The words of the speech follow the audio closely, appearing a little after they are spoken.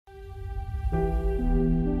Hey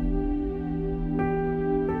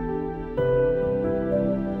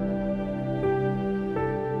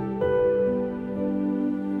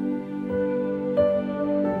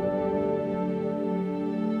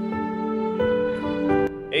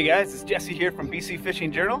guys, it's Jesse here from BC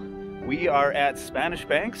Fishing Journal. We are at Spanish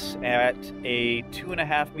Banks at a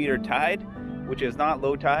 2.5 meter tide, which is not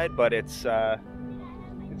low tide, but it's got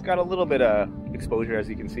a little bit of exposure, as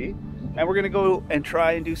you can see. And we're gonna go and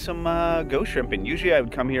try and do some ghost shrimping. Usually I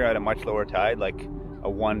would come here at a much lower tide, like a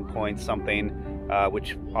 1 point something,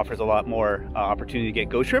 which offers a lot more opportunity to get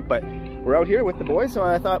ghost shrimp, but we're out here with the boys, so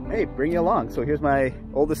I thought, hey, bring you along. So here's my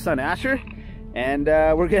oldest son, Asher, and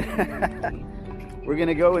we're gonna we're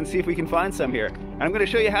gonna go and see if we can find some here. And I'm gonna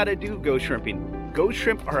show you how to do ghost shrimping. Ghost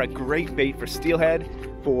shrimp are a great bait for steelhead,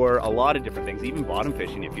 for a lot of different things, even bottom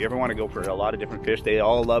fishing. If you ever want to go for a lot of different fish, they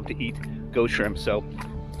all love to eat ghost shrimp. So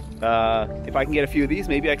if I can get a few of these,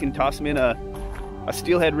 maybe I can toss them in a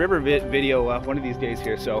steelhead river video one of these days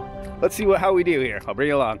here. So let's see how we do here. I'll bring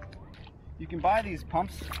you along. You can buy these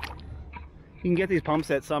pumps. You can get these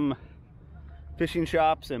pumps at some fishing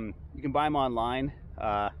shops, and you can buy them online.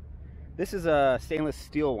 This is a stainless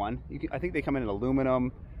steel one. I think they come in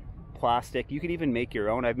aluminum, plastic. You can even make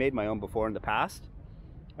your own. I've made my own before in the past,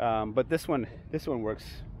 but this one works.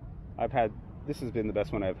 This has been the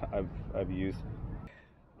best one I've used.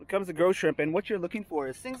 When it comes to ghost shrimp, and what you're looking for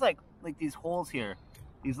is things like these holes here,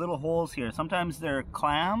 these little holes here. Sometimes they're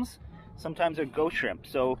clams, sometimes they're ghost shrimp.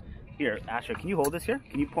 So here, Asher, can you hold this here?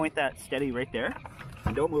 Can you point that steady right there?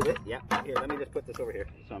 And don't move it. Yeah. Here, let me just put this over here.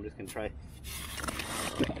 So I'm just gonna try.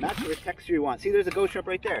 Match the texture you want. See, there's a ghost shrimp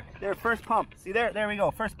right there. There, first pump. See there? There we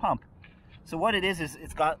go. First pump. So what it is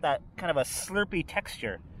it's got that kind of a slurpy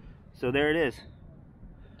texture. So there it is.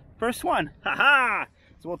 First one. Ha-ha!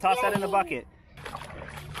 So we'll toss that in the bucket.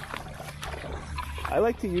 I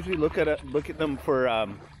like to usually look at them for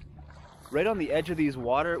right on the edge of these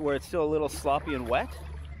water where it's still a little sloppy and wet.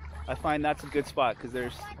 I find that's a good spot because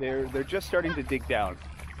they're just starting to dig down.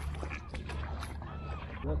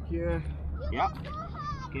 Look here. Yep.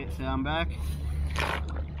 Okay, so I'm back.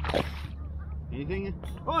 Anything?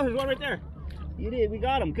 Oh, there's one right there. You did. We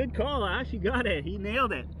got him. Good call, Ash. You got it. He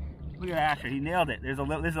nailed it. Look at Asher. He nailed it. This is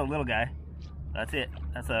a little guy. That's it.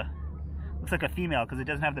 Looks like a female because it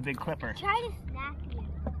doesn't have the big clipper. Try to snack you.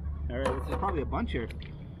 All right. There's probably a bunch here.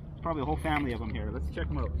 There's probably a whole family of them here. Let's check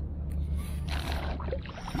them out.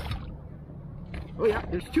 Oh yeah,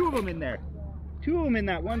 there's 2 of them in there. 2 of them in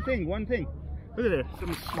that one thing. Look at there,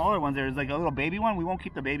 some smaller ones. There's like a little baby one. We won't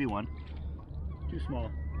keep the baby one. Too small.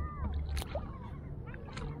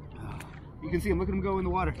 You can see him. Look at him go in the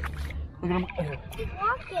water. Look at him. He's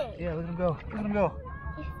walking. Yeah, look at him go. Look at him go.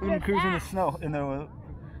 Look at him cruise in the snow. In the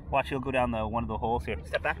watch, he'll go down one of the holes here.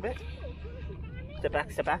 Step back a bit. Step back.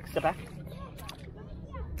 Step back. Step back.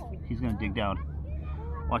 He's gonna dig down.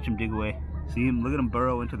 Watch him dig away. See him? Look at him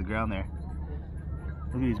burrow into the ground there.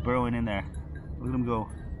 Look at he's burrowing in there. Look at him go.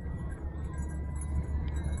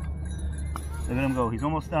 Look at him go. He's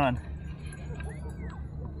almost done.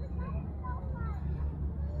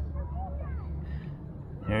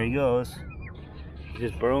 There he goes. He's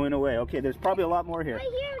just burrowing away. Okay, there's probably a lot more here. Right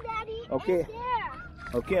here, Daddy. Okay. Right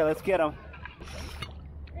there. Okay, let's get him.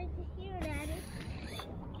 Right here, Daddy.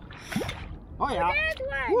 Oh yeah. Oh, there's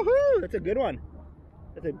one. Woohoo! That's a good one.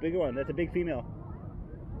 That's a big one. That's a big female.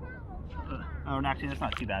 Oh, actually, that's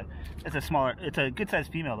not too bad. It's a smaller. It's a good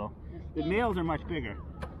sized female though. The males are much bigger.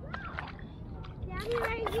 Daddy,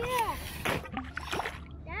 right here.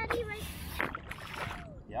 Daddy, right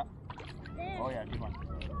Yeah. there. Oh yeah, good one.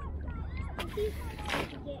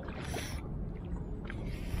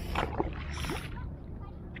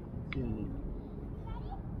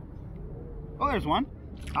 Oh, there's one.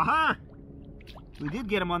 Aha! We did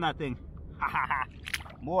get him on that thing. Ha ha ha.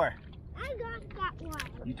 More. I got one.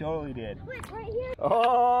 You totally did. Wait, right here.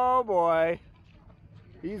 Oh boy.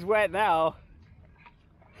 He's wet now.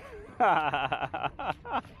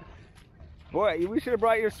 Boy, we should have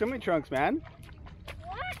brought your swimming trunks, man.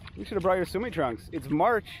 What? You should have brought your swimming trunks. It's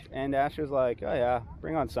March, and Asher's like, oh yeah,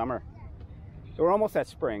 bring on summer. So we're almost at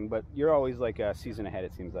spring, but you're always like a season ahead,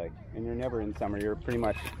 it seems like. And you're never in summer. You're pretty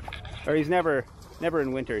much, or he's never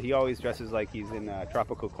in winter. He always dresses like he's in a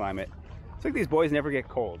tropical climate. It's like these boys never get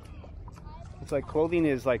cold. It's like clothing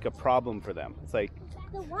is like a problem for them. It's like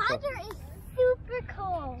the water is super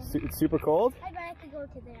cold. It's super cold? I bet I could go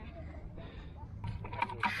to there.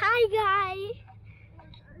 Hi guys.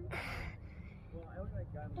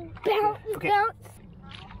 Bounce, Okay. bounce.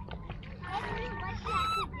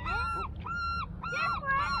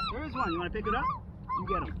 There is one. You want to pick it up? You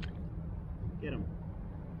get him. Get him.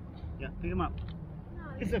 Yeah, pick him up.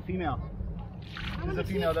 It's a female. This is a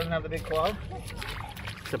female, doesn't have the big claw.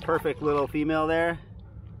 It's a perfect little female there.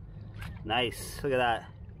 Nice, look at that.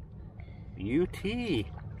 Beauty.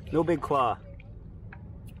 No big claw.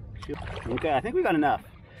 Okay, I think we got enough.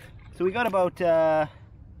 So we got about, Are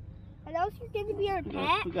those going to be your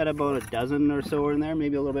pet? we got about a dozen or so in there,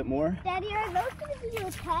 maybe a little bit more. Daddy, are those going to be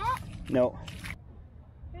your pet? No.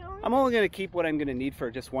 Really? I'm only going to keep what I'm going to need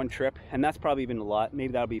for just one trip, and that's probably even a lot.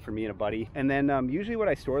 Maybe that'll be for me and a buddy. And then usually what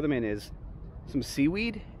I store them in is some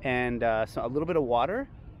seaweed and a little bit of water.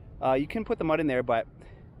 You can put the mud in there, but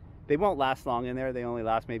they won't last long in there. They only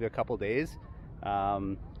last maybe a couple days.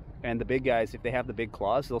 And the big guys, if they have the big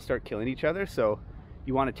claws, they'll start killing each other. So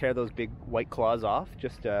you want to tear those big white claws off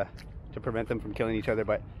just to prevent them from killing each other.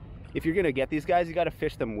 But if you're going to get these guys, you got to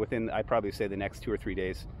fish them within, I'd probably say, the next 2 or 3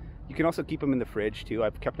 days. You can also keep them in the fridge too.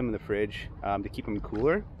 I've kept them in the fridge to keep them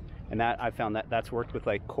cooler. And that I found that's worked with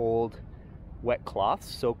like cold, wet cloths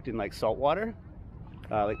soaked in like salt water,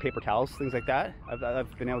 like paper towels, things like that.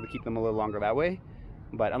 I've been able to keep them a little longer that way.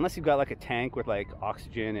 But unless you've got like a tank with like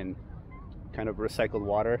oxygen and kind of recycled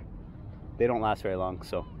water, they don't last very long.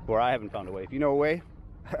 So, or I haven't found a way. If you know a way,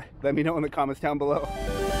 let me know in the comments down below.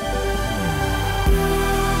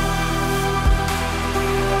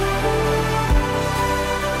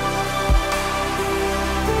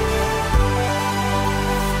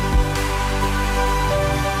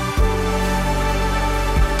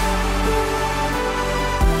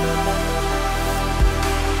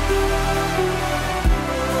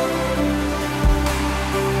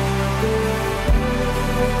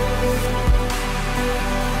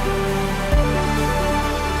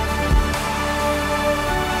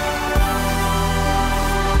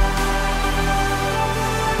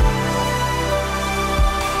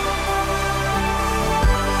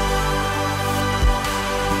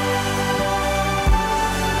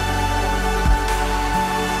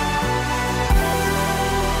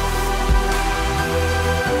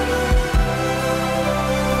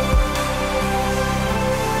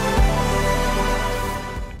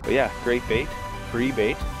 But yeah, great bait, free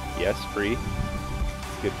bait. Yes, free,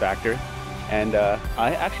 good factor. And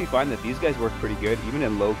I actually find that these guys work pretty good even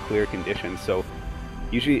in low clear conditions. So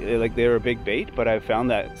usually like they're a big bait, but I've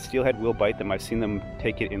found that steelhead will bite them. I've seen them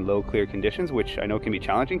take it in low clear conditions, which I know can be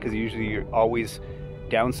challenging because usually you're always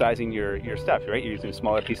downsizing your stuff, right? You're using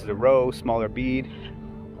smaller pieces of roe, smaller bead.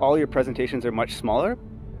 All your presentations are much smaller,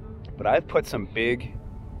 but I've put some big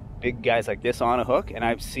guys like this on a hook and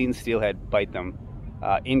I've seen steelhead bite them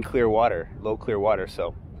in clear water, low clear water.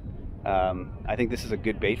 So I think this is a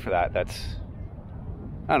good bait for that. That's,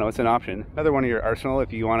 I don't know, it's an option. Another one of your arsenal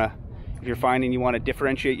if you're finding you want to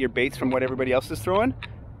differentiate your baits from what everybody else is throwing,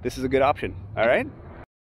 this is a good option. All right.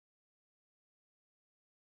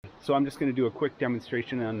 So I'm just going to do a quick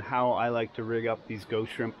demonstration on how I like to rig up these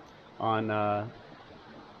ghost shrimp on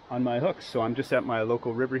my hooks. So I'm just at my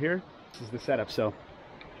local river here. This is the setup. So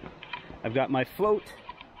I've got my float,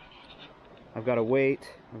 I've got a weight,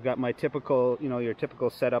 I've got my typical, your typical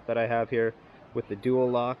setup that I have here with the dual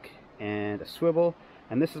lock and a swivel,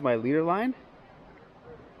 and this is my leader line.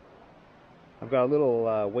 I've got a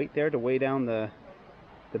little weight there to weigh down the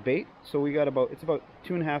bait. So it's about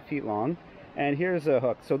 2.5 feet long, and here's a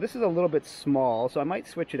hook. So this is a little bit small, so I might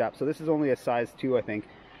switch it up. So this is only a size 2, I think,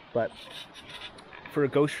 but for a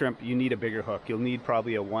ghost shrimp you need a bigger hook. You'll need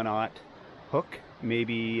probably a 1/0 hook,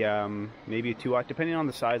 maybe a 2/0, depending on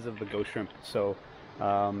the size of the ghost shrimp. So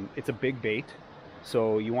it's a big bait,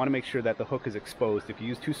 so you want to make sure that the hook is exposed. If you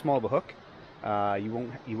use too small of a hook,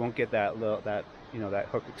 you won't get that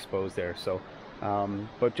hook exposed there. So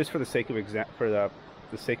but just for the sake of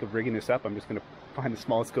the sake of rigging this up, I'm just going to find the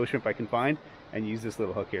smallest ghost shrimp I can find and use this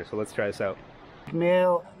little hook here. So let's try this out.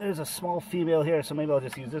 Male, there's a small female here, so maybe I'll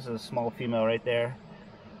just use this as a small female right there.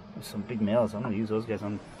 There's some big males, I'm going to use those guys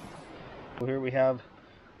on. So here we have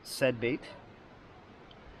said bait.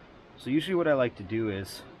 So usually what I like to do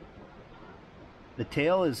is, the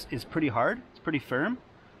tail is pretty hard, it's pretty firm.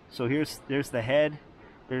 So there's the head,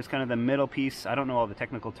 there's kind of the middle piece. I don't know all the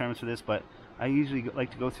technical terms for this, but I usually like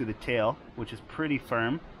to go through the tail, which is pretty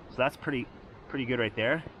firm. So that's pretty good right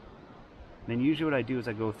there. And then usually what I do is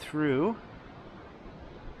I go through.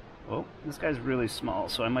 Oh, this guy's really small,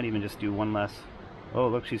 so I might even just do one less. Oh,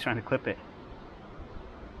 look, she's trying to clip it.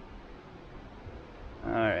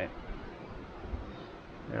 Alright.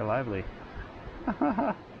 They're lively.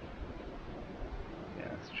 Yeah,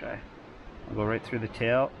 let's try. I'll go right through the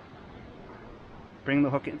tail. Bring the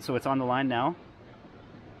hook in so it's on the line now.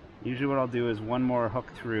 Usually what I'll do is one more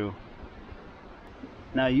hook through.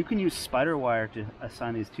 Now you can use spider wire to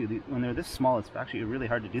assign these too. When they're this small, it's actually really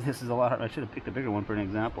hard to do. This is a lot hard. I should have picked a bigger one for an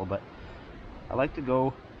example, but I like to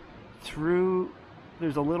go through,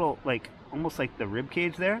 there's a little, like, almost like the rib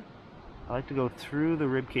cage there. I like to go through the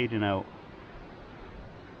rib cage and out.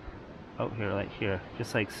 Out here, like here,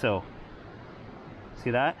 just like so.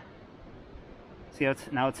 See that? See how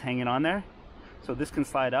now it's hanging on there? So this can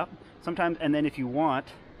slide up sometimes, and then if you want,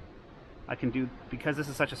 I can do, because this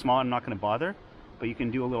is such a small, I'm not going to bother, but you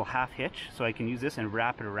can do a little half hitch, so I can use this and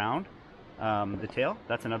wrap it around the tail.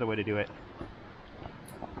 That's another way to do it.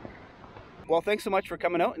 Well, thanks so much for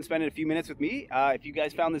coming out and spending a few minutes with me. If you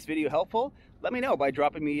guys found this video helpful, let me know by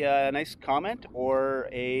dropping me a nice comment or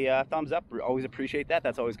a thumbs up. We always appreciate that.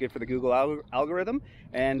 That's always good for the Google algorithm.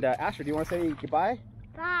 And Asher, do you want to say goodbye?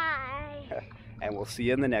 Bye. And we'll see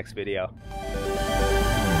you in the next video.